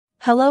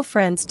Hello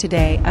friends,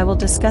 today I will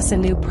discuss a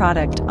new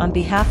product on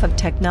behalf of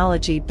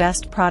Technology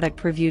Best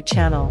Product Review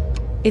channel.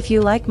 If you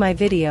like my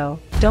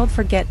video, don't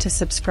forget to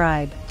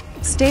subscribe.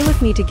 Stay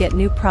with me to get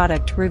new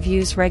product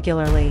reviews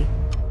regularly.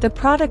 The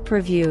product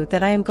review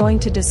that I am going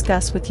to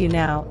discuss with you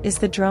now is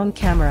the drone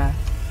camera.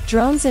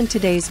 Drones in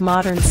today's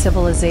modern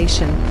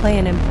civilization play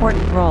an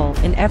important role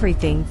in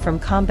everything from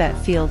combat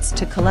fields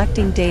to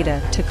collecting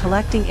data to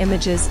collecting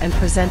images and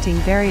presenting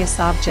various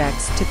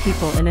objects to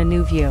people in a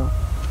new view.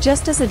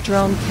 Just as a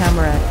drone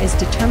camera is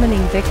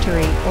determining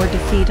victory or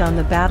defeat on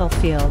the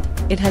battlefield,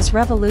 it has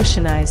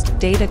revolutionized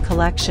data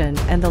collection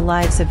and the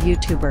lives of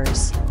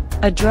YouTubers.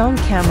 A drone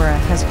camera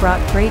has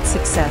brought great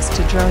success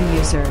to drone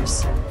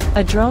users.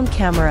 A drone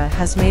camera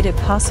has made it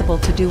possible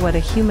to do what a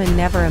human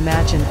never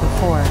imagined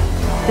before.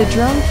 The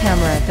drone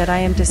camera that I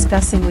am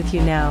discussing with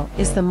you now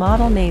is the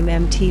model name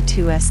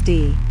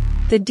MT2SD.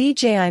 The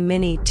DJI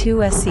Mini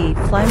 2SE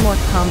Fly More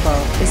Combo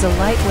is a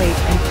lightweight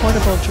and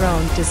portable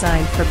drone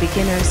designed for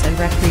beginners and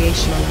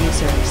recreational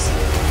users.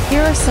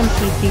 Here are some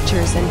key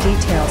features and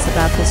details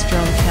about this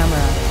drone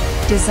camera.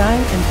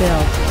 Design and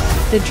build.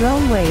 The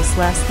drone weighs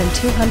less than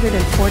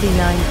 249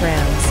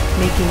 grams,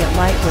 making it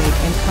lightweight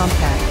and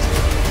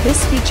compact.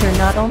 This feature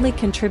not only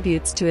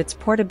contributes to its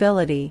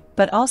portability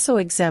but also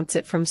exempts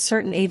it from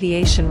certain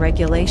aviation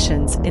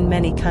regulations in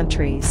many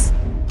countries.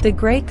 The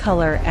gray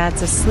color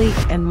adds a sleek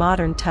and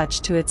modern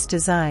touch to its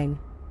design.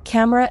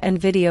 Camera and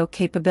video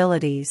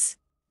capabilities.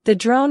 The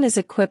drone is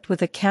equipped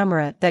with a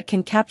camera that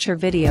can capture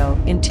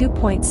video in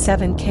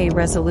 2.7K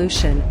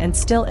resolution and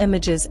still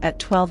images at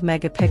 12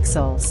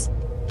 megapixels.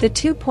 The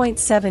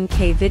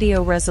 2.7K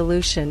video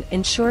resolution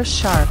ensures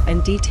sharp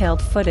and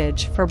detailed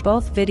footage for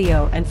both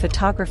video and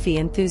photography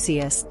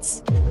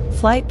enthusiasts.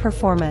 Flight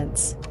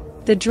performance.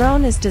 The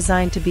drone is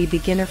designed to be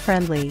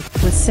beginner-friendly,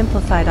 with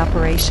simplified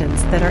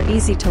operations that are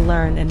easy to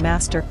learn and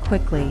master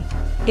quickly.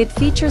 It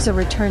features a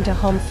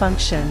return-to-home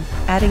function,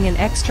 adding an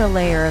extra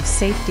layer of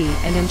safety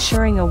and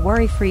ensuring a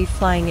worry-free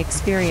flying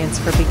experience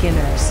for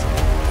beginners.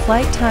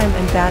 Flight time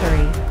and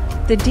battery.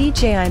 The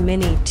DJI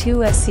Mini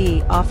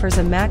 2SE offers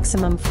a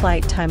maximum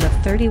flight time of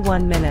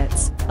 31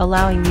 minutes,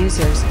 allowing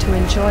users to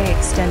enjoy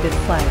extended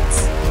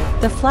flights.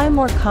 The Fly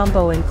More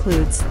combo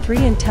includes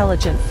 3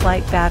 intelligent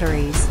flight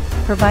batteries,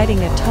 providing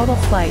a total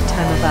flight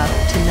time of up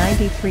to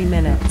 93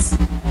 minutes.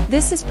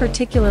 This is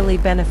particularly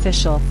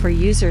beneficial for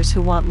users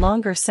who want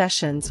longer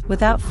sessions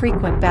without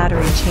frequent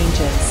battery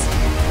changes.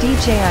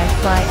 DJI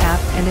Fly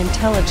app and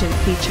intelligent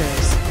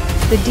features.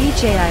 The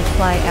DJI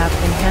Fly app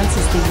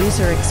enhances the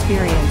user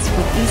experience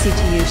with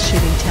easy-to-use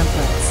shooting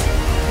templates.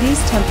 These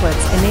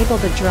templates enable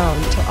the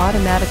drone to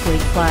automatically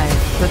fly,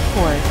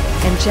 record,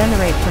 and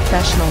generate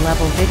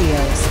professional-level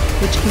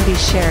videos, which can be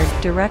shared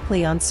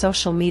directly on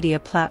social media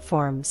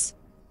platforms.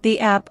 The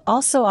app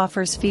also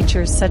offers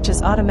features such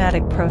as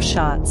automatic pro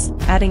shots,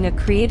 adding a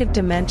creative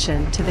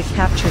dimension to the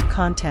captured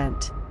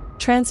content.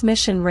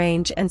 Transmission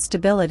range and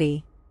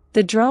stability.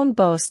 The drone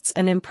boasts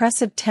an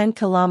impressive 10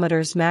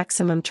 km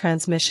maximum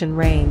transmission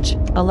range,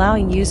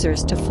 allowing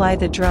users to fly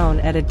the drone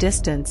at a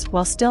distance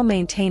while still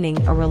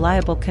maintaining a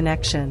reliable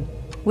connection.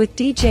 With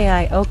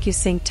DJI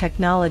OcuSync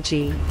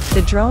technology,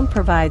 the drone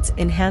provides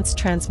enhanced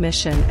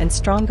transmission and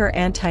stronger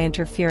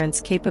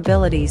anti-interference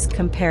capabilities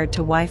compared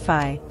to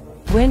Wi-Fi.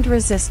 Wind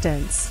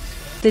resistance.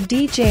 The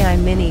DJI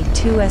Mini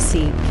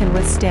 2SE can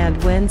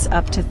withstand winds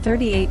up to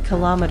 38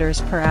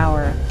 km per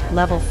hour,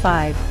 level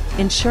 5,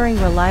 ensuring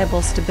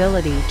reliable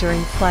stability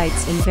during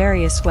flights in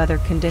various weather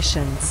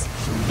conditions.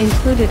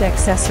 Included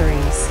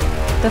accessories.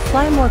 The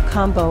Fly More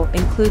combo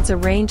includes a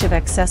range of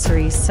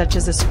accessories such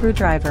as a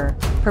screwdriver,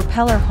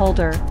 propeller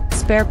holder,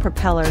 spare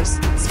propellers,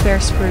 spare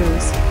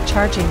screws,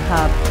 charging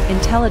hub,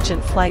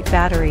 intelligent flight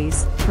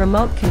batteries,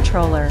 remote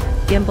controller,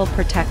 gimbal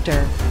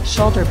protector,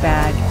 shoulder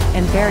bag,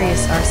 and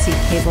various RC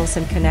cables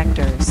and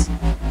connectors.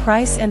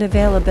 Price and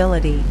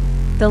availability.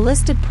 The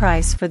listed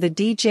price for the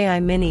DJI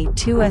Mini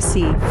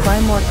 2SE Fly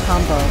More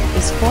combo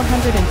is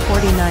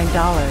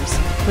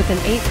 $449, with an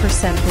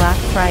 8% Black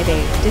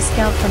Friday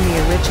discount from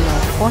the original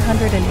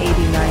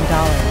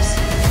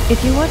 $489.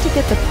 If you want to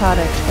get the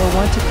product or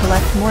want to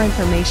collect more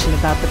information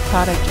about the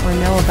product or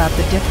know about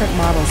the different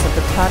models of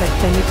the product,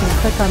 then you can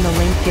click on the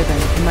link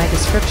given in my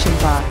description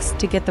box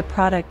to get the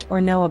product or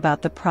know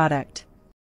about the product.